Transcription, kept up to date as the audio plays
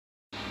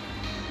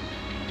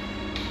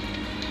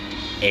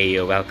Hey,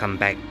 welcome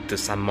back to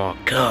some more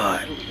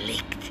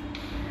Leaked.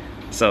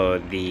 So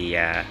the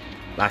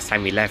last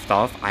time we left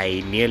off,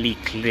 I nearly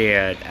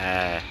cleared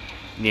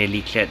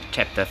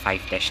chapter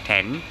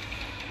 5-10.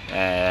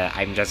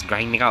 I'm just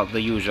grinding out the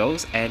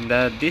usuals, and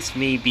this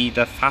may be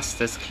the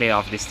fastest clear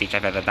of this stage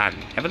I've ever done.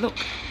 Have a look.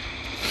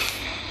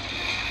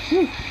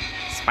 Whew,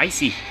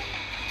 spicy.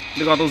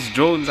 Look at all those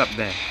drones up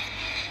there.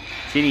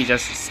 Really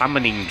just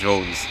summoning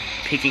drones,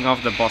 picking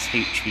off the boss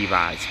HP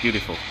bar. It's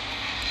beautiful.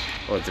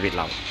 Oh, it's a bit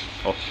loud.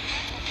 Oh.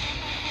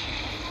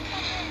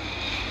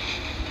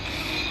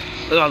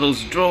 Look at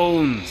those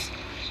drones!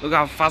 Look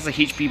how fast the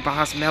HP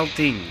bar is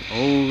melting!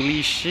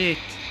 Holy shit!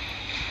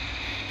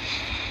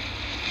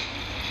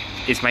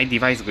 Is my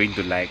device going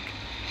to lag?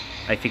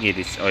 I think it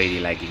is already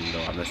lagging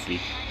though, honestly.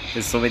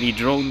 There's so many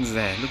drones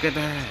there, look at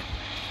that!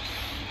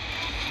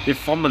 They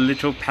form a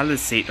literal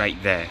palisade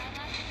right there.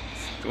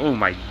 Oh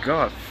my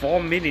god,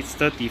 4 minutes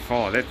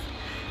 34.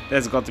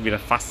 That's got to be the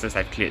fastest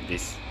I've cleared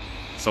this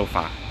so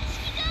far.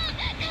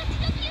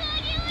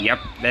 Yep,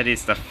 that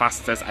is the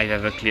fastest I've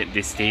ever cleared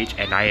this stage,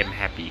 and I am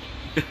happy.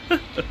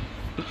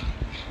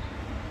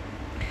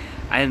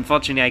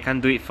 Unfortunately, I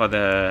can't do it for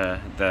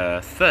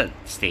the third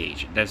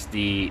stage. There's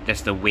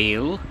the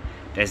whale,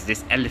 there's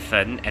this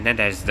elephant, and then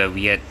there's the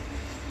weird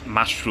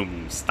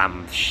mushroom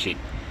stump shit.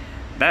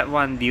 That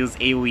one deals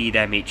AoE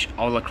damage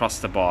all across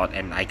the board,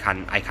 and I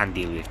can't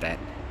deal with that.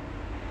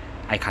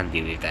 I can't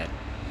deal with that.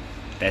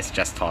 That's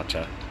just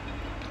torture.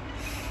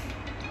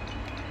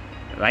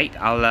 Right,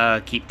 I'll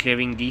keep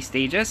clearing these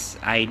stages.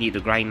 I need to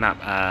grind up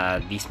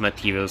these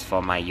materials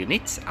for my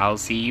units. I'll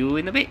see you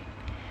in a bit.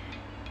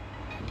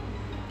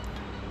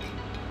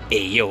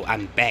 Hey yo,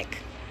 I'm back.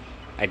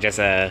 I just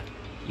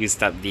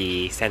used up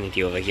the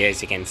sanity over here,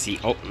 as you can see.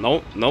 Oh,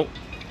 no.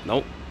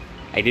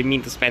 I didn't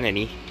mean to spend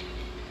any.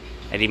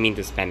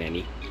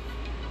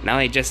 Now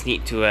I just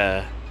need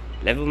to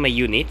level my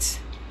units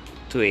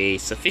to a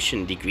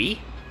sufficient degree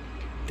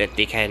that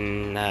they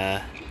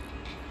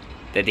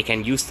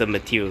can use the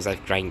materials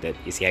I've grinded.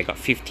 You see, I got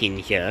 15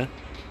 here.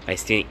 I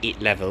still need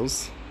 8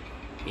 levels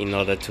in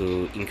order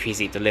to increase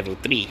it to level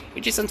 3,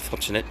 which is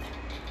unfortunate.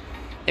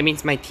 That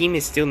means my team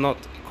is still not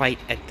quite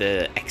at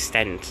the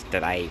extent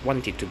that I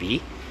want it to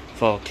be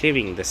for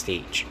clearing the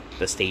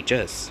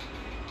stages.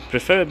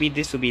 Preferably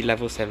this will be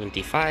level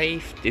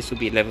 75, this will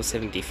be level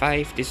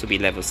 75, this will be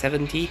level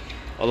 70.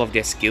 All of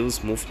their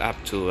skills moved up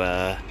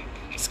to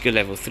skill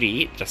level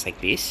 3, just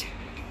like this.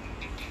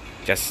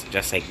 Just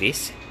like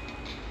this.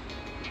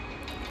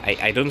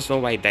 I don't know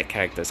why that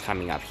character is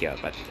coming up here,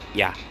 but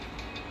yeah.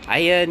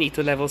 I need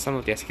to level some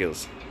of their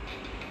skills.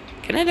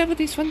 Can I level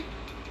this one?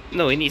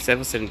 No, it needs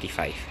level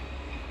 75.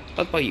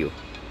 What about you?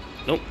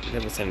 Nope,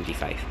 level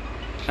 75.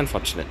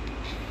 Unfortunate.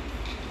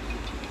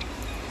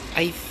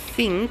 I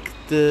think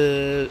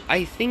the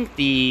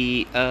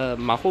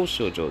Mahou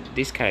Shoujo,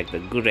 this character,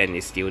 Guren,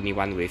 is the only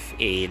one with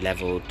a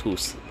level 2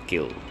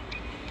 skill.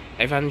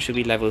 Everyone should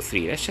be level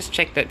 3. Let's just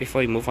check that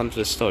before we move on to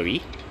the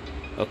story.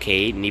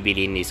 Okay,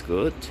 Nibilin is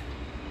good.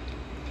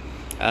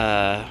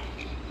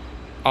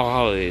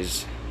 How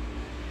is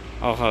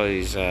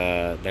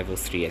level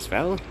 3 as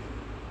well.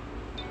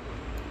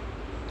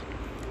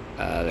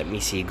 Let me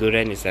see,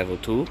 Guren is level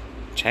 2,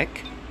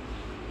 check.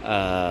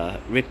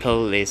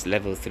 Ripple is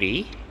level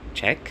 3,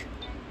 check.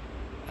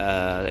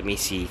 Let me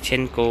see,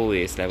 Chenko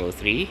is level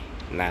 3,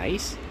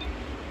 nice.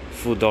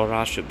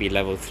 Fudora should be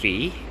level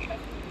 3.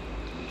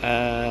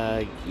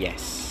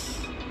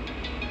 Yes.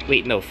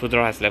 Wait, no,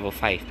 Fudora is level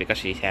 5 because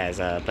she has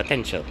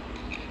potential.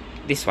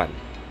 This one,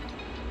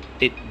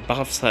 it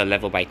buffs her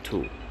level by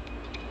 2.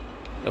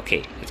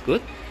 Okay, that's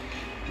good.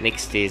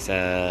 Next is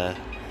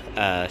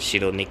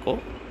Shironeko.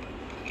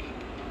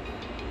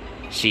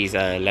 She's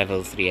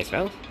level 3 as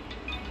well.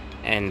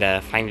 And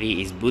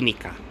finally is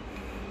Bunika.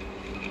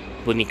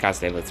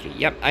 Bunika's level 3.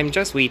 Yep, I'm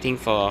just waiting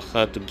for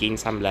her to gain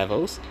some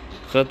levels.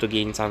 And her to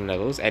gain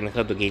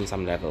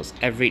some levels.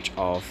 Average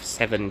of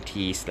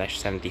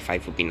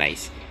 70/75 would be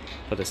nice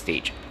for the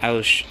stage.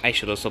 I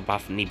should also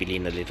buff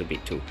Nibilin a little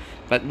bit too.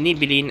 But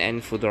Nibilin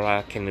and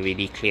Fudora can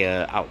really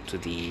clear out to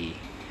the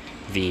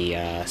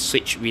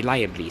switch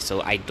reliably.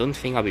 So I don't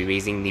think I'll be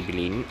raising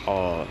Nibilin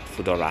or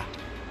Fudora.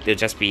 They'll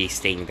just be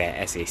staying there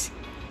as is.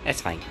 That's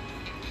fine.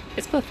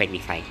 It's perfectly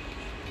fine.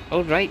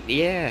 Alright,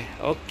 yeah,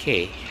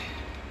 okay.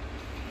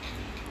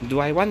 Do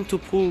I want to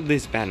pull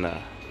this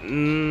banner?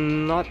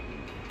 Not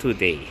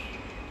today.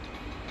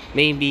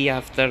 Maybe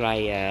after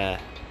I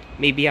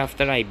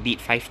beat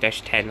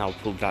 5-10, I'll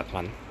pull that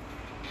one.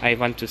 I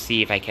want to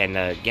see if I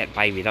can get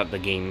by without the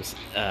game's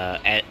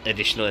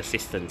additional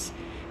assistance.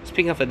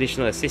 Speaking of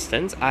additional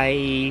assistance,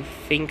 I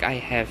think I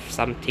have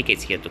some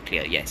tickets here to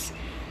clear, yes.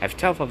 I have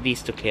 12 of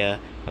these to clear.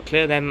 I'll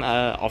clear them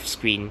off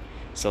screen.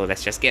 So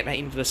let's just get right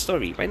into the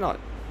story. Why not?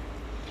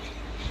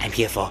 I'm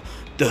here for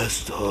the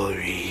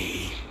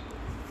story.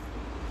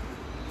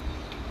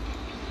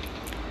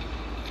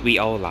 We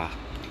all are.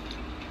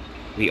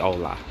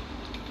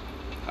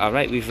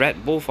 Alright, we've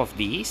read both of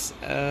these.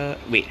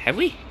 Wait, have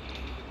we?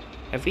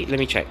 Let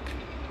me check.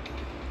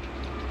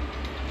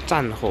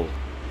 战后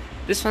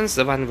This one's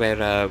the one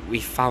where we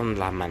found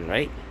Laman,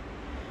 right?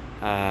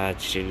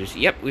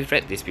 Yep, we've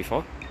read this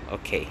before.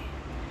 Okay.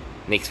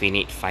 Next we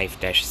need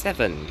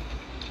 5-7.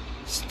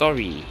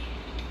 Story.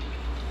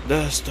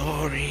 The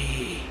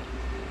story.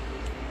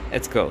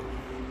 Let's go.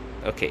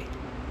 Okay.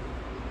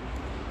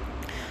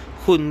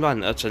 混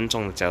乱而沉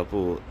重的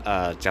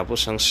脚步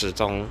声始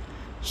终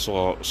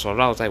所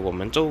绕在我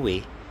们周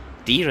围，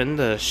敌人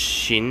的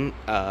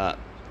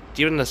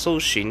搜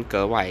寻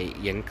格外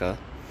严格。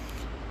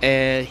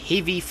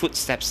Heavy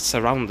footsteps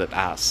surrounded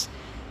us,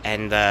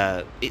 and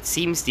it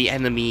seems the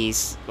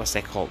enemy's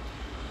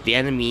The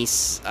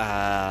enemy's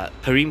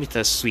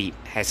perimeter sweep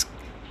has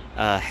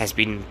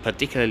been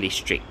particularly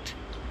strict,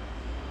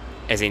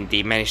 as in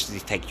they managed to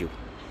detect you.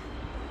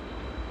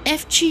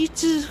 F 区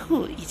之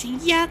后已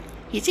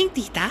经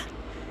抵达，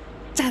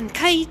展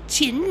开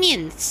全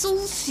面搜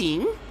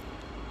寻。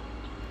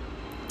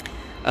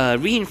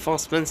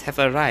Reinforcements have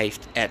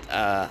arrived at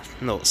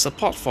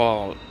support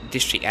for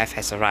District F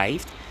has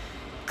arrived.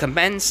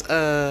 Commence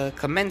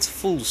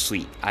full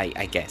sweep,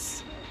 I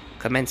guess.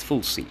 Commence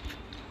full sweep.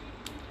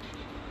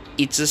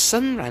 一支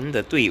森然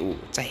的队伍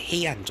在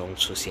黑暗中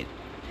出现。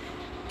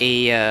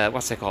A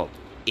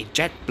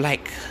jet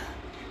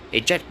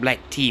black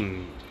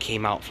team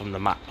came out from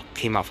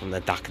the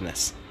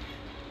darkness.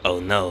 Oh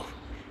no,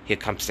 here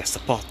comes their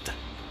support.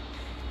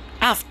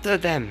 After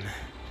them.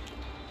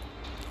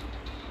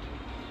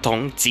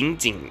 黄紧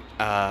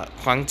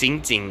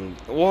紧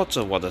握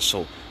着我的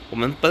手，我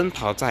们奔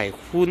跑在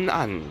昏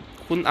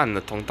暗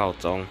的通道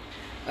中。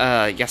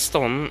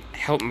Gaston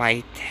held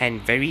my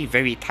hand very,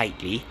 very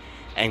tightly,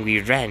 and we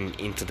ran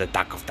into the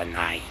dark of the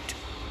night.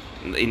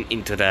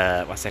 Into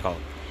the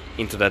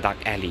Into the dark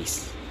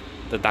alleys,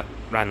 the dark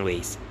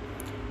runways.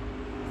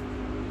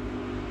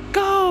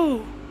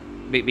 Go!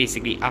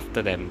 Basically,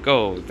 after them,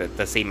 go.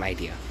 The same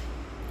idea.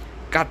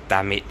 God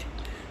damn it.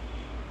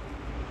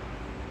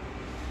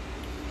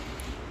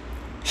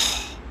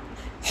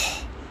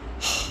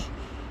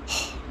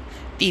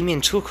 地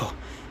面出口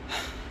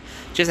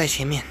就在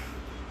前面。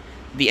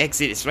The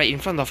exit is right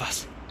in front of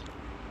us.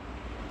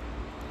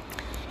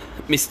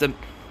 Mr.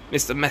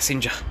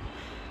 Messenger,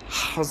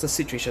 how's the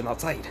situation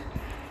outside?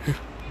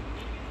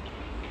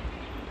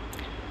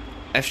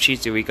 F 区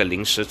只有一个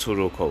临时出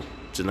入口，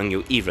只能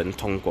由一人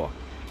通过。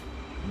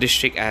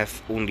District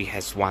F only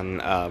has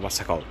one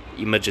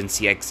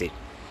emergency exit,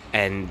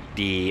 and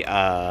the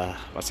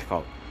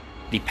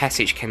the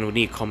passage can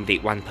only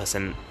accommodate one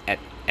person at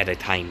a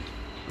time.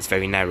 It's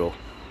very narrow.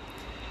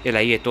 越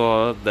来越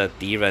多的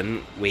敌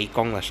人围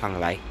攻了上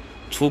来，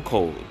出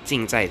口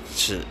近在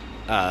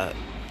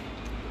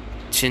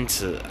千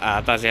尺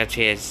大家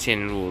却陷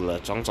入了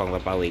种种的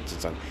包围之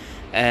中。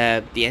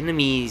The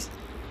enemies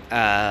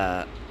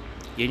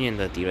远远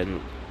的敌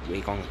人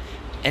围攻。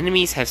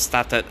Enemies have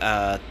started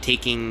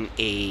taking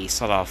a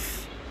sort of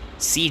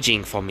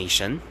sieging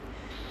formation.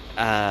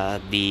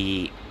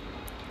 The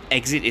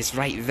exit is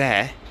right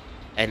there,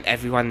 and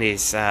everyone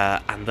is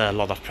under a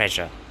lot of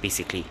pressure,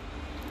 basically.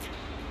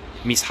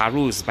 Miss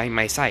Haru is by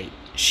my side.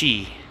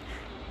 She...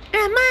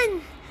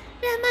 Rahman,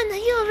 are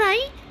you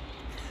alright?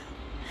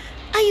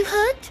 Are you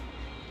hurt?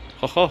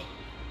 Ho ho.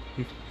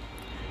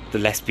 The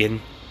lesbian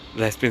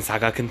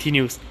saga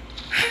continues.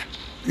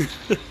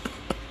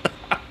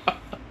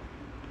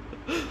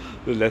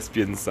 The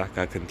lesbian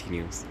saga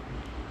continues.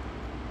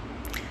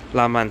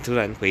 拉曼突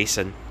然回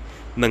身，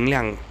能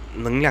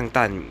量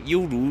弹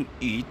犹如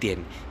雨点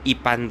一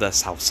般的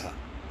扫射。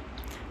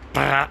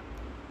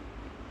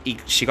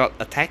She got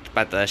attacked,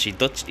 but she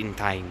dodged in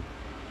time.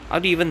 How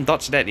do you even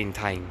dodge that in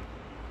time?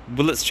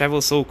 Bullets travel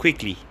so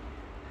quickly.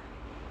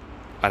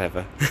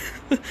 Whatever.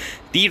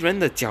 敌人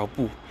的脚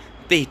步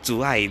被阻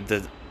碍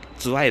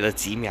了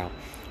几秒，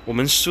我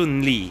们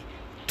顺利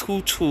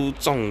突出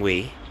重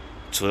围，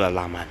除了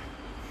拉曼。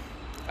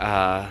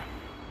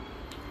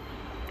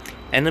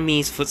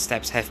Enemies'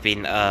 footsteps have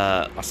been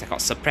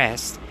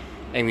suppressed,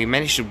 and we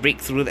managed to break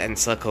through the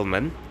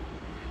encirclement,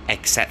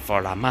 except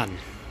for Rahman.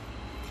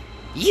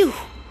 You!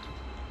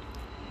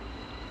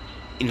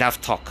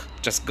 Enough talk,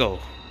 just go.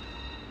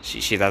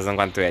 She doesn't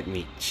want to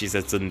admit. She's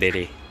a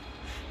tsundere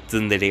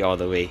all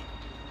the way.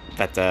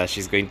 But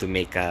she's going to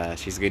make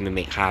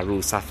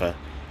Haru suffer.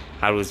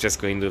 Haru's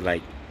just going to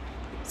like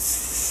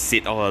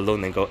sit all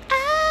alone and go.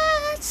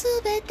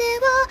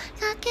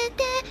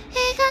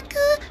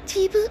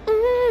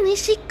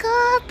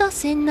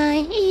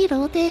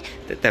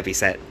 That'd be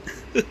sad.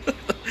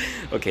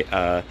 Okay,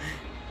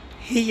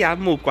 黑暗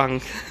目光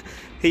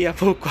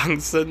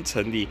深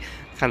沉地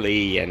看了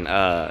一眼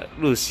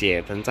入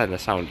血奋战的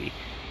少女，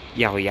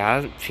咬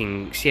牙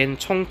挺先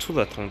冲出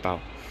了通道。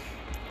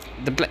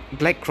The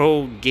Black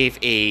Crow gave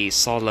a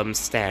solemn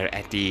stare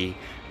at the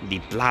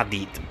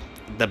bloodied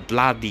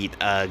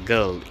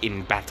girl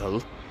in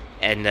battle,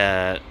 and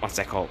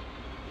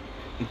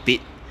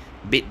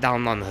bit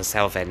down on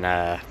herself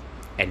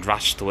and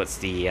rushed towards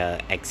the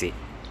exit,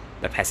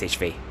 the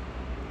passageway.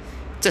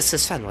 这次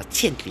算我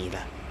欠你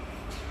了。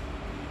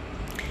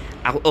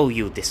I'll owe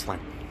you this one.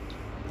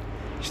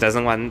 She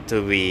doesn't want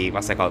to be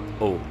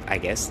old, I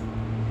guess.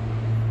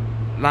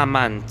 浪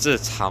漫自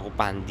嘲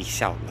般地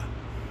笑了，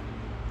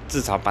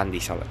自嘲般地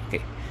笑了。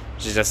Okay,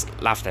 she just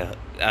laughed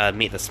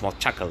made a small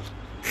chuckle.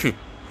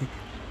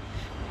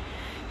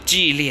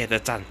 激烈的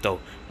战斗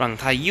让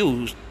她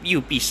右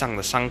臂上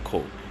的伤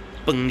口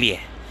崩裂，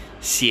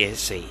血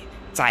水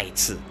再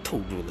次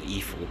透入了衣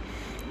服。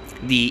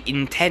The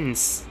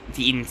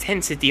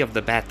intensity of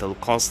the battle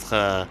caused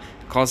the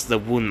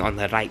wound on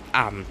her right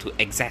arm to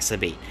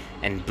exacerbate,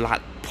 and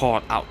blood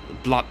poured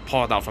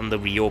out from the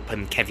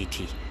reopened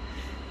cavity.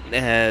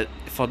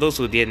 For those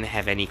who didn't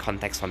have any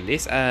context on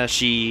this,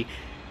 she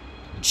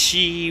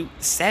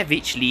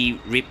savagely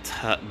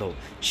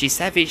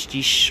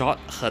shot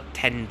her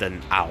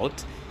tendon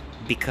out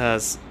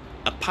because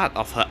a part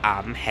of her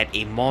arm had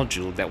a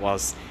module that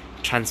was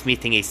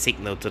transmitting a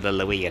signal to the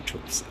lower ear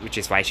troops, which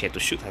is why she had to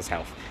shoot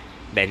herself.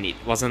 Then it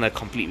wasn't a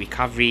complete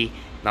recovery.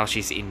 Now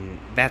she's in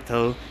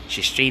battle,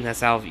 she strained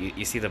herself,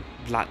 you see the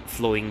blood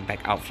flowing back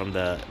out from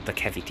the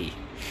cavity.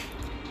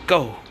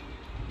 Go!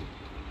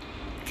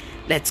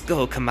 Let's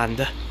go,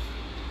 Commander.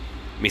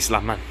 Miss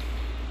Laman.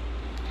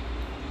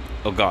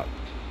 Oh god.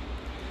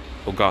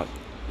 Oh god.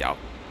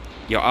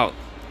 You're out.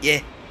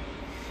 Yeah.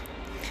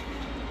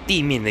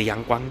 地面的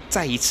阳光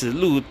再一次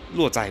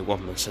落在我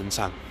们身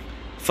上，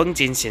风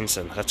间先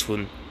生和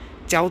春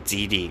焦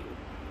急地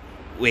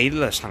围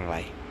了上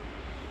来。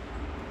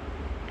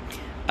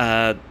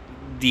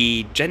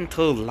The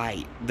gentle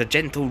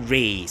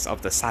rays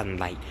of the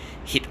sunlight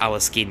hit our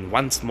skin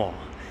once more,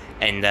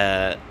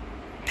 and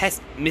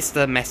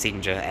Mr.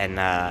 Messenger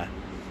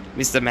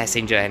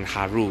and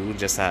Haru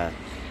just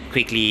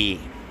quickly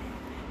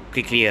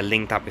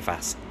linked up with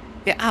us.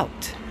 We're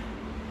out.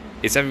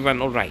 Is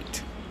everyone all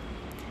right?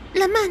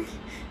 Laman,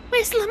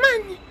 where's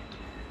Laman?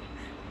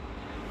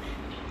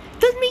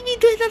 Don't make me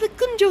do another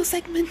Gunjo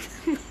segment.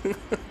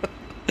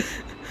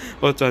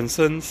 我转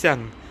身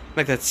向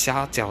那个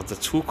狭角的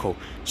出口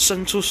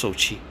伸出手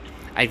去。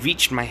I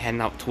reached my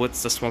hand out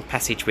towards the small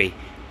passageway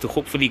to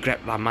hopefully grab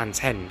Laman's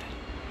hand.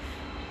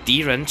 敌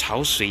人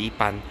潮水一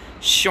般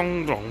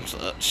汹涌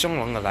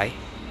而来，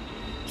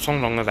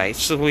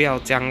似乎要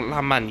将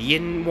拉曼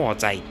淹没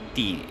在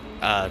地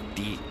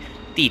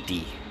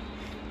底。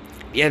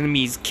The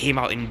enemies came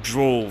out in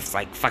droves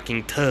like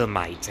fucking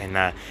termites,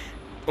 and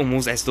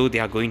almost as though they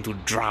are going to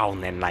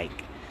drown and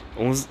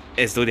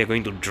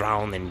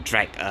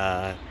drag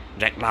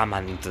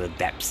Laman into the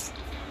depths.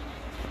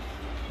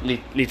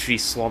 Literally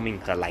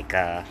swarming her like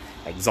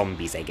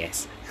zombies, I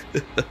guess.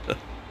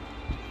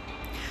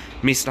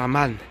 Miss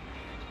Laman,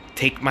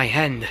 take my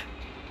hand.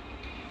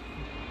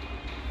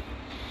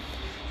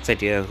 在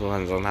第二呼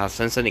唤中，他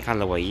深深地看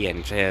了我一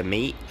眼，却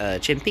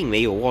并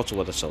没有握住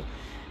我的手。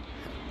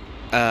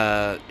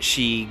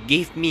She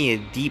gave me a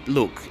deep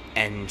look,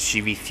 and she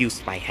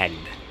refused my hand.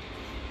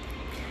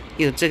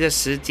 有这个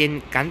时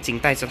间，赶紧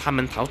带着他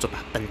们逃走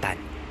吧，笨蛋！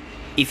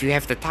 If you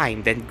have the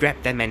time, then grab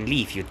them and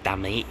leave, you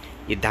dummy.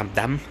 You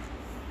dumb.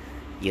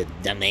 You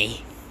dummy.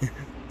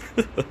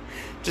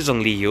 这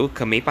种理由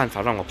可没办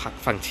法让我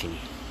放弃你。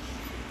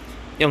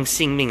用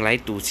性命来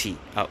赌气。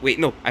Wait,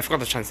 no, I forgot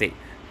to translate.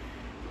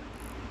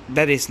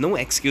 That is no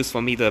excuse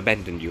for me to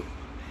abandon you.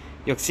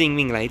 用性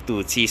命来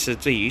赌气是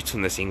最愚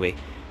蠢的行为。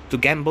To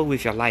gamble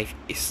with your life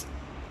is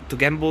the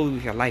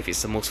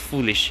most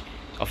foolish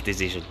of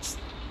decisions,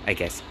 I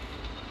guess.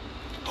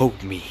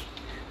 Hold me.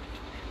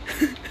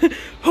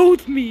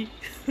 Hold me.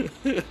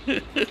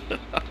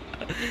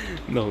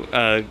 No,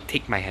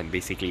 take my hand,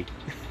 basically.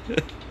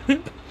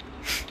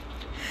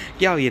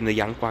 耀眼的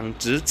阳光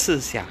直刺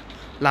下，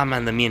拉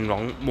曼的面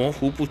容模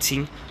糊不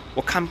清，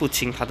我看不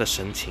清他的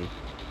神情。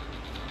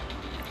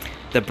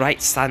The bright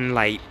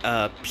sunlight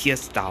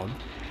pierced down,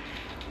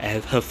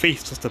 and her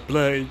face was a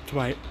blur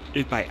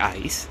in my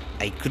eyes.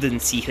 I couldn't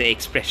see her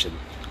expression.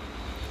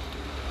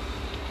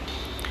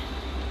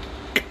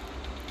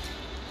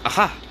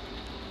 Aha!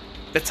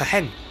 That's a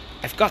hand.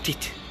 I've got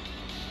it.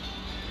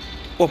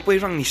 我不会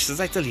让你死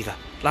在这里的，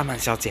拉曼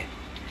小姐。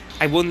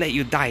I won't let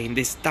you die in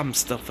this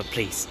dumpster of a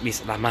place,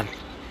 Miss Laman.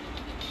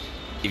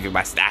 If you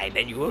must die,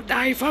 then you will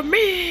die for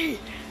me.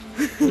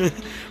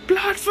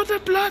 Blood for the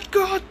blood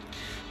god.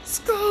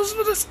 Skulls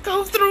for the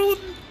skull throne.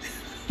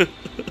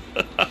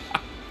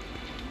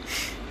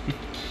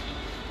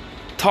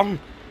 Tong,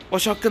 我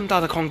需要更大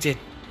的空间。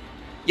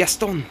Yes,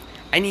 Stone,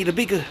 I need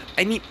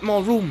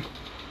more room.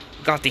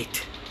 Got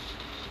it.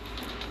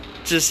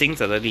 知行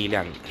者的力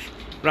量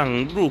让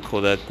入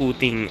口的固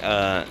定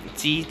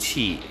机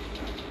器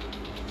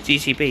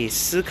被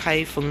撕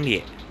开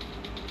裂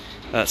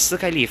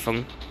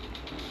缝，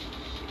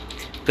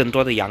更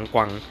多的阳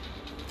光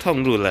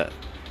闯入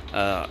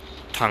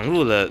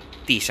了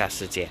地下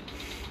世界。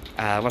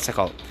What's that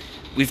called?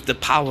 With the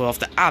power of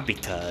the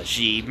Arbiter,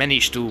 she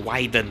managed to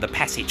widen the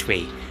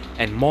passageway,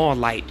 and more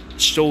light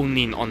shone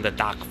in on the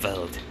dark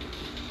world.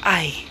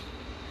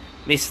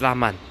 Miss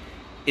Laman,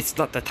 it's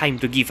not the time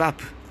to give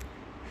up.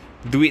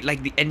 Do it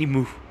like the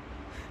animal.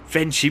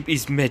 Friendship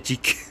is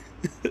magic.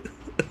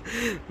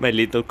 My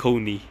little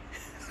Coney.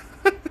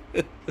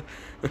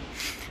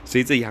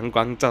 随着阳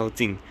光照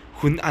进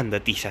昏暗的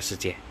地下世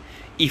界，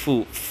一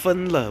副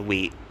分了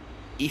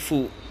一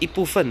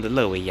部分的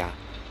勒维亚，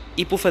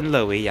一部分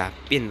勒维亚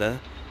变得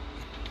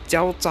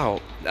焦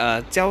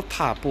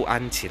踏不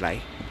安起来。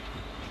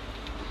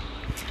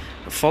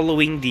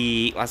Following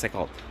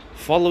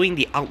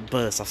the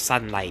outbursts of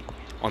sunlight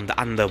on the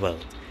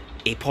underworld,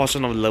 a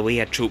portion of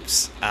Lawea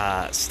troops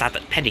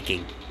started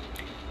panicking.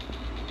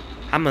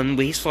 他们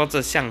萎缩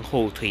着向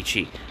后退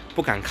去，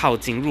不敢靠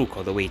近入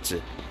口的位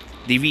置。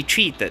They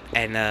retreated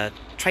and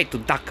tried to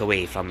duck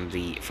away from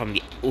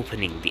the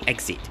opening, the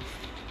exit.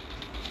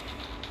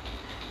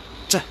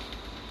 这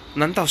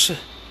难道是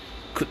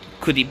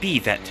could it be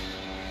that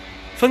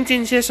封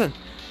建先生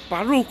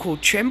把入口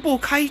全部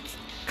开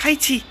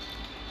启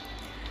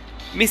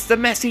Mr.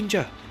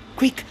 Messenger,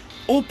 quick,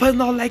 open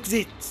all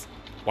exits.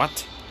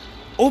 What?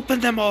 Open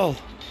them all.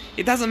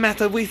 It doesn't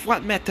matter with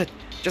what method.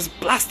 Just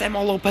blast them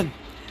all open.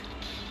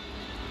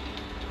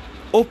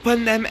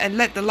 Open them and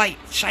let the light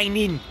shine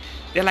in.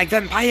 They're like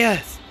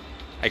vampires.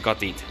 I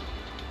got it.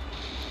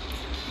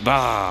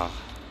 Bah.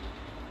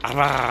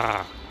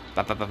 Ba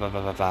ba ba ba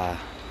ba ba ba.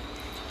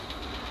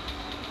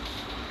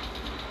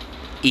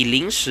 以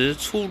临时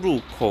出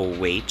入口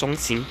为中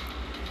心，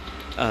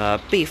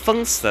被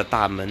封死的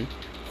大门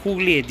忽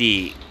略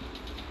地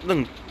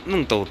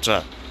弄抖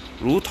着，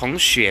如同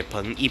血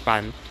盆一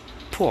般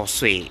破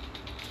碎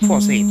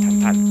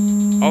坍塌。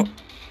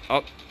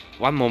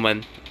One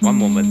moment.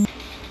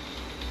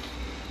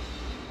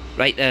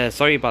 Right,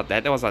 sorry about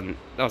that. That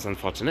was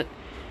unfortunate.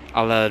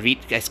 I'll read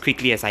as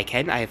quickly as I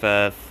can. I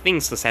have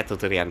things to settle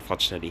today,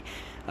 unfortunately.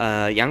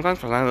 阳光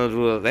场上的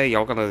如在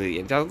遥光的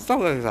眼角照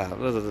亮下，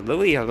人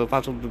类都发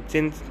出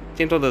尖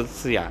多的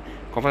刺眼。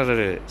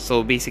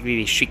So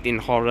basically, they shrieked in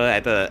horror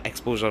at the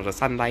exposure of the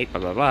sunlight.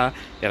 Blah blah blah.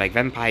 They're like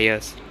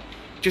vampires.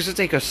 就是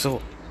这个时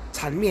候，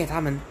铲灭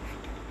他们，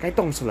该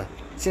动手了。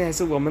现在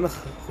是我们的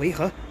回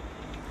合。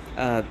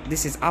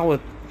This is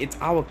it's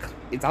our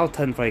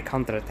turn for a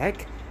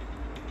counterattack.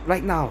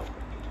 Right now,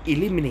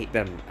 eliminate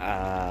them.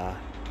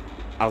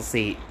 I'll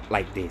say it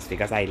like this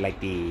because I like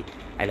the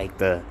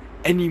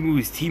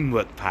Animus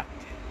teamwork part.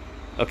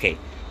 Okay,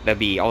 that'll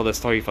be all the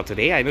story for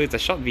today. I know it's a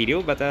short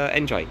video, but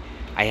enjoy.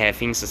 I have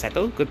things to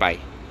settle. Goodbye.